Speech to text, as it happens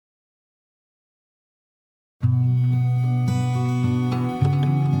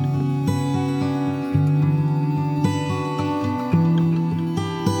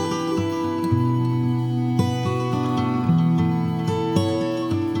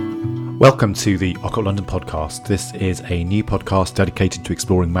Welcome to the Occult London podcast. This is a new podcast dedicated to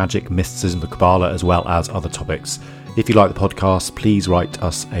exploring magic, mysticism, the Kabbalah, as well as other topics. If you like the podcast, please write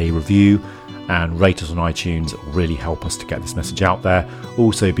us a review and rate us on iTunes. It will really help us to get this message out there.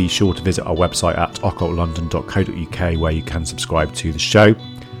 Also, be sure to visit our website at occultlondon.co.uk where you can subscribe to the show.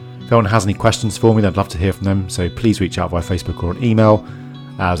 If anyone has any questions for me, I'd love to hear from them, so please reach out via Facebook or an email,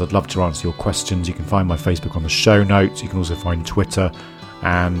 as I'd love to answer your questions. You can find my Facebook on the show notes. You can also find Twitter,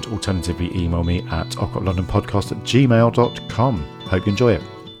 and alternatively email me at occultlondonpodcast@gmail.com. Hope you enjoy it.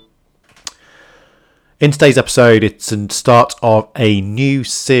 In today's episode, it's the start of a new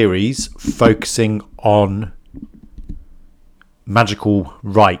series focusing on magical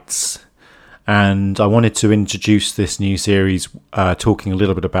rites, and I wanted to introduce this new series talking a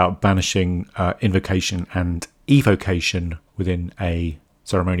little bit about banishing, invocation and evocation within a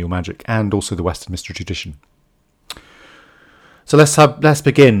ceremonial magic and also the Western mystery tradition. So let's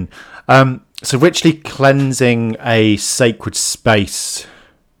begin. So ritually cleansing a sacred space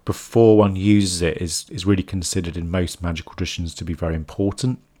before one uses it is really considered in most magical traditions to be very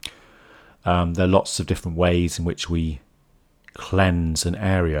important. There are lots of different ways in which we cleanse an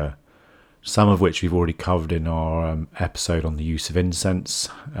area, some of which we've already covered in our episode on the use of incense.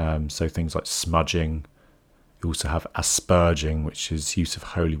 So things like smudging. You also have asperging, which is use of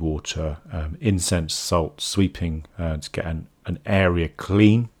holy water, incense, salt, sweeping to get an area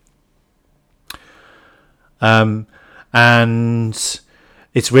clean. And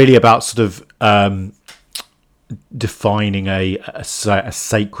it's really about sort of defining a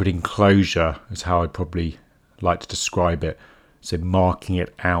sacred enclosure is how I'd probably like to describe it. So marking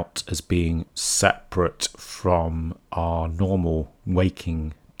it out as being separate from our normal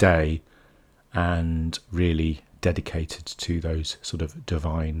waking day and really dedicated to those sort of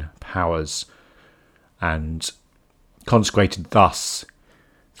divine powers, and consecrated thus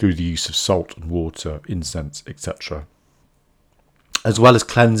through the use of salt and water, incense, etc. As well as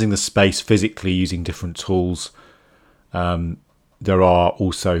cleansing the space physically using different tools, there are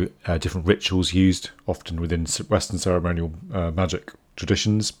also different rituals used, often within Western ceremonial magic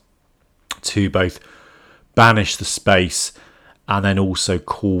traditions, to both banish the space and then also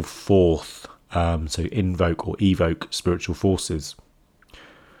call forth, so invoke or evoke spiritual forces.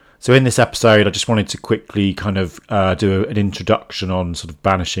 So in this episode, I just wanted to quickly kind of do an introduction on sort of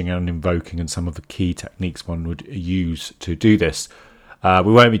banishing and invoking and some of the key techniques one would use to do this.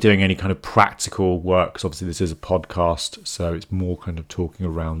 We won't be doing any kind of practical work, because obviously this is a podcast, so it's more kind of talking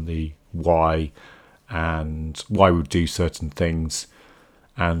around the why and why we would do certain things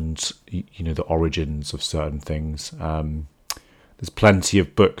and, you know, the origins of certain things. There's plenty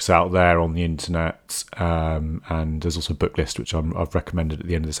of books out there on the internet, and there's also a book list which I've recommended at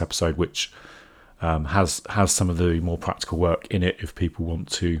the end of this episode, which has some of the more practical work in it if people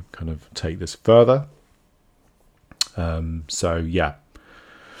want to kind of take this further. So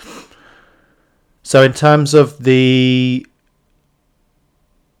in terms of the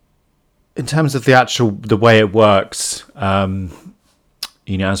way it works,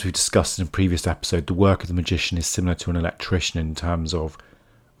 you know, as we've discussed in a previous episode, the work of the magician is similar to an electrician in terms of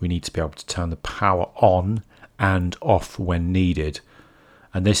we need to be able to turn the power on and off when needed.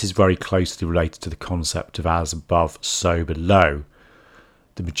 And this is very closely related to the concept of as above, so below.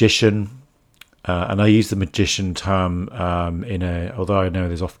 The magician, and I use the magician term although I know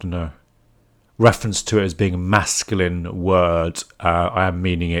there's often a reference to it as being a masculine word, I am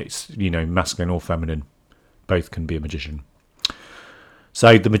meaning it's, you know, masculine or feminine. Both can be a magician.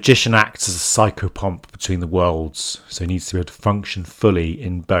 So the magician acts as a psychopomp between the worlds, so he needs to be able to function fully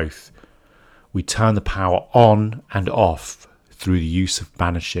in both. We turn the power on and off through the use of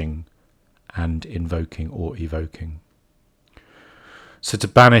banishing and invoking or evoking. So to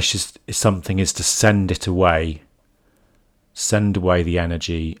banish is to send it away, send away the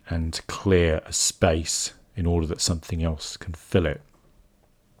energy and clear a space in order that something else can fill it.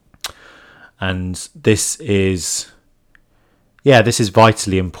 And this is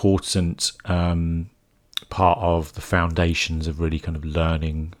vitally important part of the foundations of really kind of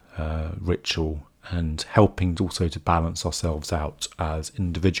learning ritual and helping also to balance ourselves out as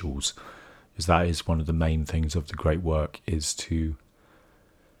individuals, because that is one of the main things of the great work, is to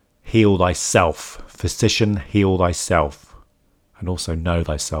heal thyself. Physician, heal thyself, and also know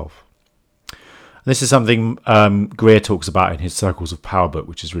thyself. And this is something Greer talks about in his Circles of Power book,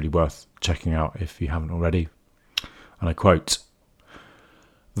 which is really worth checking out if you haven't already. And I quote,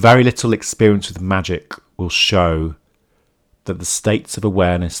 "Very little experience with magic will show that the states of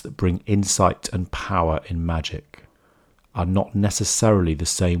awareness that bring insight and power in magic are not necessarily the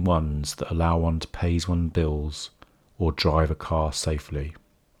same ones that allow one to pay one's bills or drive a car safely.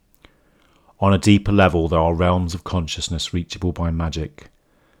 On a deeper level, there are realms of consciousness reachable by magic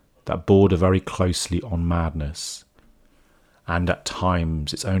that border very closely on madness. And at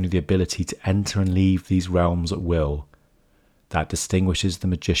times, it's only the ability to enter and leave these realms at will that distinguishes the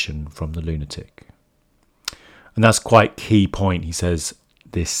magician from the lunatic. And that's quite a key point. He says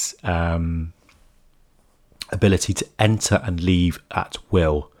this ability to enter and leave at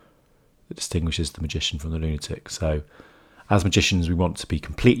will that distinguishes the magician from the lunatic. So as magicians, we want to be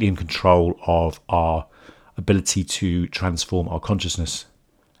completely in control of our ability to transform our consciousness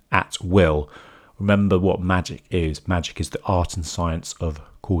at will. Remember what magic is. Magic is the art and science of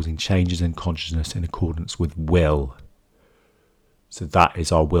causing changes in consciousness in accordance with will. So that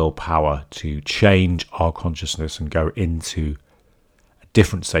is our willpower to change our consciousness and go into a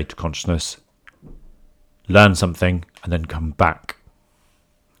different state of consciousness, learn something, and then come back.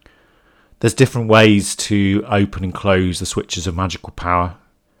 There's different ways to open and close the switches of magical power,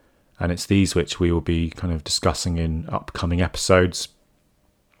 and it's these which we will be kind of discussing in upcoming episodes.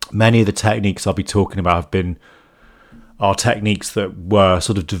 Many of the techniques I'll be talking about are techniques that were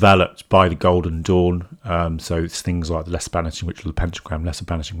sort of developed by the Golden Dawn. So it's things like the Lesser Banishing Ritual of the Pentagram, Lesser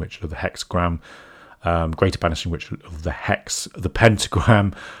Banishing Ritual of the Hexagram, Greater Banishing Ritual of the Hex, the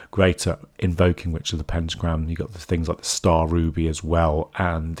Pentagram, Greater Invoking Ritual of the Pentagram. You've got the things like the Star Ruby as well,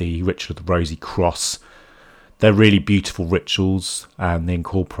 and the Ritual of the Rosy Cross. They're really beautiful rituals, and they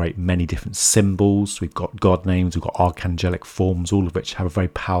incorporate many different symbols. We've got God names, we've got archangelic forms, all of which have a very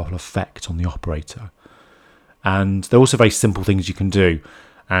powerful effect on the operator. And they're also very simple things you can do,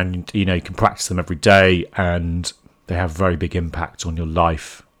 and you can practice them every day, and they have a very big impact on your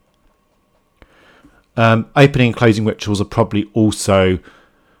life. Opening and closing rituals are probably also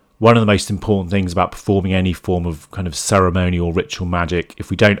one of the most important things about performing any form of kind of ceremonial or ritual magic. If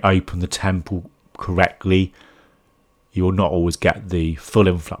we don't open the temple correctly, you will not always get the full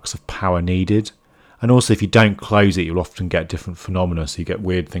influx of power needed. And also, if you don't close it, you'll often get different phenomena. So you get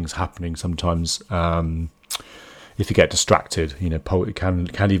weird things happening sometimes. If you get distracted, it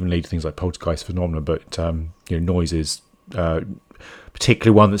can even lead to things like poltergeist phenomena. But noises,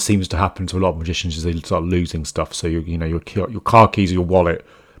 particularly one that seems to happen to a lot of magicians, is they start losing stuff. So your car keys or your wallet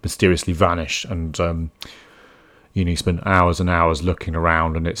mysteriously vanish, and you spend hours and hours looking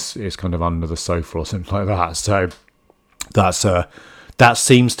around, and it's kind of under the sofa or something like that. So that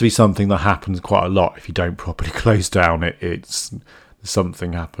seems to be something that happens quite a lot if you don't properly close down. It's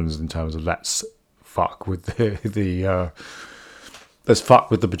something happens in terms of let's fuck with the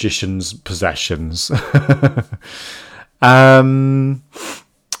magician's possessions. And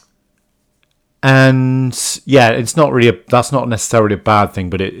yeah, it's not really that's not necessarily a bad thing,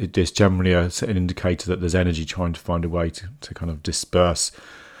 but it is generally an indicator that there's energy trying to find a way to kind of disperse.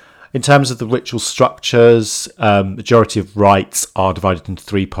 In terms of the ritual structures, majority of rites are divided into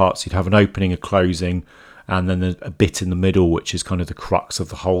three parts. You'd have an opening, a closing, and then there's a bit in the middle, which is kind of the crux of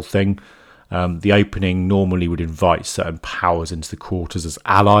the whole thing. The opening normally would invite certain powers into the quarters as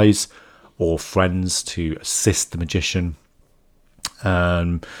allies or friends to assist the magician.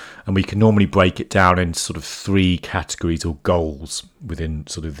 And we can normally break it down into sort of three categories or goals within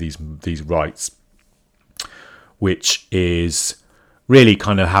sort of these rites, which is really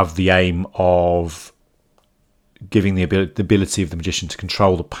kind of have the aim of giving the ability of the magician to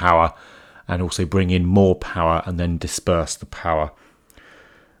control the power and also bring in more power and then disperse the power.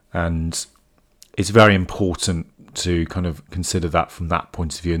 And it's very important to kind of consider that from that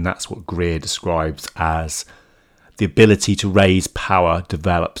point of view, and that's what Greer describes as the ability to raise power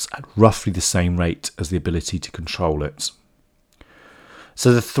develops at roughly the same rate as the ability to control it.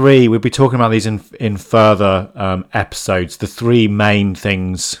 So the three, we'll be talking about these in further episodes. The three main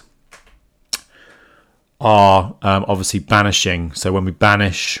things are obviously banishing. So when we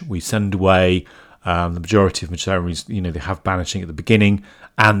banish, we send away. The majority of ceremonies, they have banishing at the beginning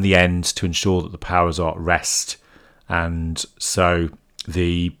and the end to ensure that the powers are at rest. And so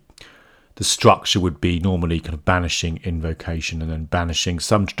the structure would be normally kind of banishing, invocation, and then banishing.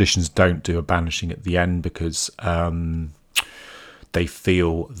 Some traditions don't do a banishing at the end because they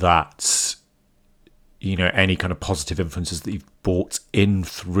feel that any kind of positive influences that you've brought in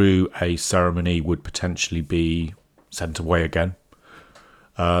through a ceremony would potentially be sent away again.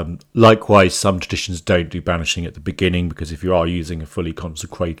 Likewise, some traditions don't do banishing at the beginning because if you are using a fully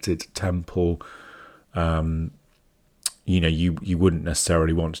consecrated temple, you wouldn't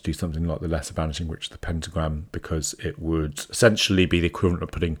necessarily want to do something like the Lesser Banishing Ritual of the Pentagram because it would essentially be the equivalent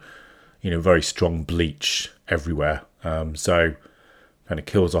of putting, very strong bleach everywhere. So kind of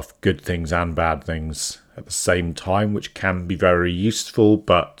kills off good things and bad things at the same time, which can be very useful,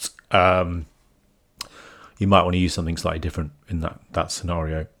 but you might want to use something slightly different in that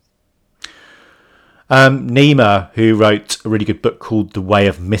scenario. Nima, who wrote a really good book called The Way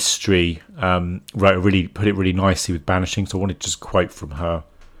of Mystery, put it really nicely with banishing. So I wanted to just quote from her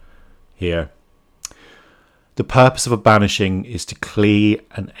here. The purpose of a banishing is to clear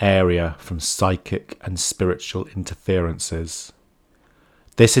an area from psychic and spiritual interferences.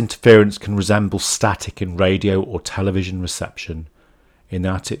 This interference can resemble static in radio or television reception in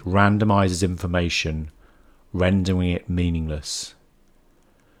that it randomizes information, rendering it meaningless.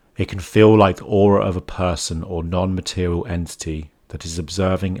 It can feel like the aura of a person or non-material entity that is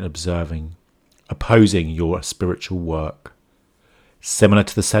observing, opposing your spiritual work, similar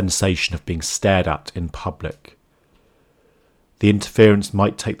to the sensation of being stared at in public. The interference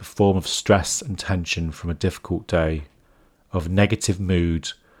might take the form of stress and tension from a difficult day, of negative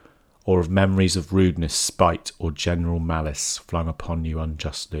mood, or of memories of rudeness, spite, or general malice flung upon you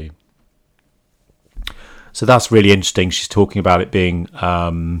unjustly. So that's really interesting. She's talking about it being,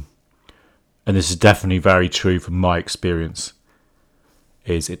 and this is definitely very true from my experience,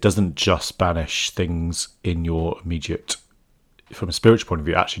 is it doesn't just banish things in your immediate, from a spiritual point of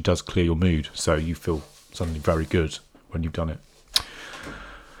view, it actually does clear your mood. So you feel suddenly very good when you've done it.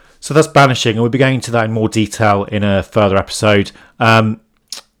 So that's banishing, and we'll be going into that in more detail in a further episode. The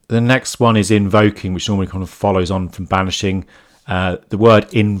next one is invoking, which normally kind of follows on from banishing. The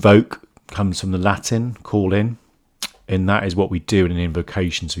word invoke comes from the Latin, call in, and that is what we do in an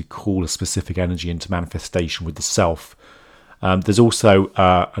invocation. So we call a specific energy into manifestation with the self. There's also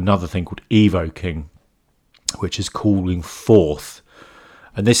another thing called evoking, which is calling forth.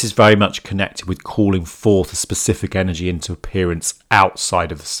 And this is very much connected with calling forth a specific energy into appearance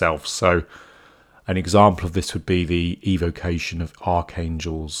outside of the self. So an example of this would be the evocation of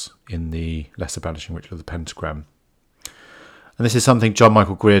archangels in the Lesser Banishing Ritual of the Pentagram. And this is something John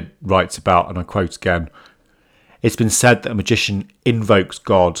Michael Greer writes about, and I quote again. It's been said that a magician invokes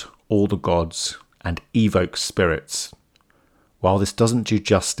God, all the gods, and evokes spirits. While this doesn't do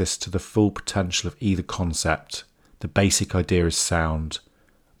justice to the full potential of either concept, the basic idea is sound.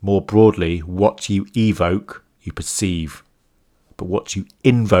 More broadly, what you evoke, you perceive, but what you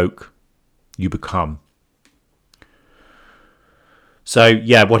invoke, you become. So,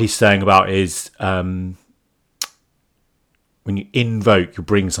 yeah, what he's saying about is when you invoke, you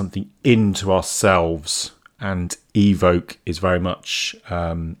bring something into ourselves, and evoke is very much, if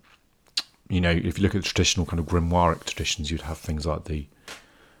you look at the traditional kind of grimoire traditions, you'd have things like the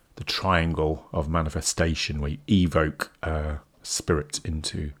triangle of manifestation, where you evoke spirit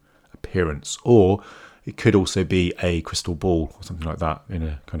into appearance, or it could also be a crystal ball or something like that in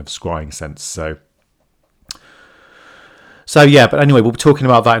a kind of scrying sense. So yeah, but anyway, we'll be talking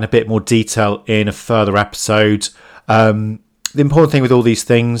about that in a bit more detail in a further episode. The important thing with all these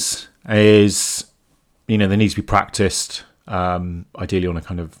things is, they need to be practiced, ideally on a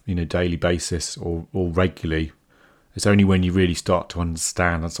kind of, daily basis or regularly. It's only when you really start to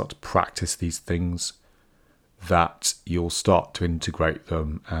understand and start to practice these things that you'll start to integrate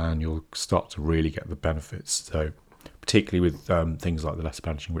them and you'll start to really get the benefits. So particularly with things like the Lesser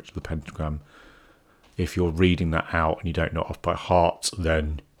Banishing Ritual of the Pentagram, if you're reading that out and you don't know it off by heart,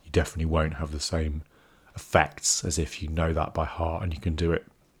 then you definitely won't have the same effects as if you know that by heart and you can do it.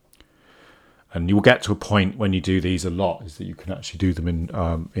 And you will get to a point when you do these a lot, is that you can actually do them in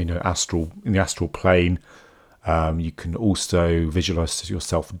the astral plane. You can also visualize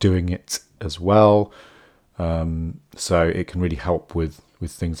yourself doing it as well. So it can really help with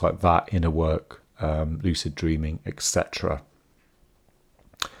things like that, inner work, lucid dreaming, etc.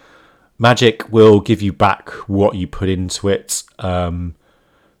 Magic will give you back what you put into it,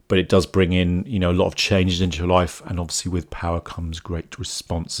 but it does bring in, a lot of changes into your life, and obviously with power comes great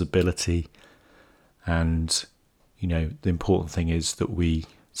responsibility. And, the important thing is that we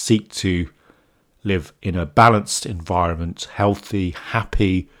seek to live in a balanced environment, healthy,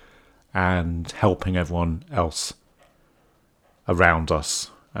 happy, and helping everyone else around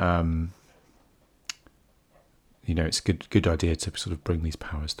us. It's a good idea to sort of bring these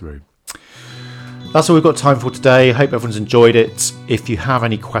powers through. That's all we've got time for today. I hope everyone's enjoyed it. If you have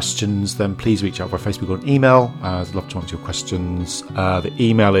any questions, then please reach out by Facebook or an email. I'd love to answer your questions. The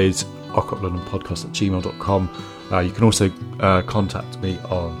email is occultlondonpodcast@gmail.com. You can also contact me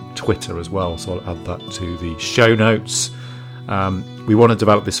on Twitter as well, so I'll add that to the show notes. We want to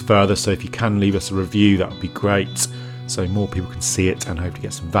develop this further, so if you can leave us a review, that would be great, so more people can see it and hope to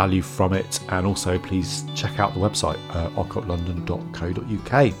get some value from it. And also please check out the website,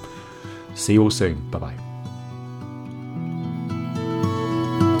 occultlondon.co.uk. See you all soon. Bye bye.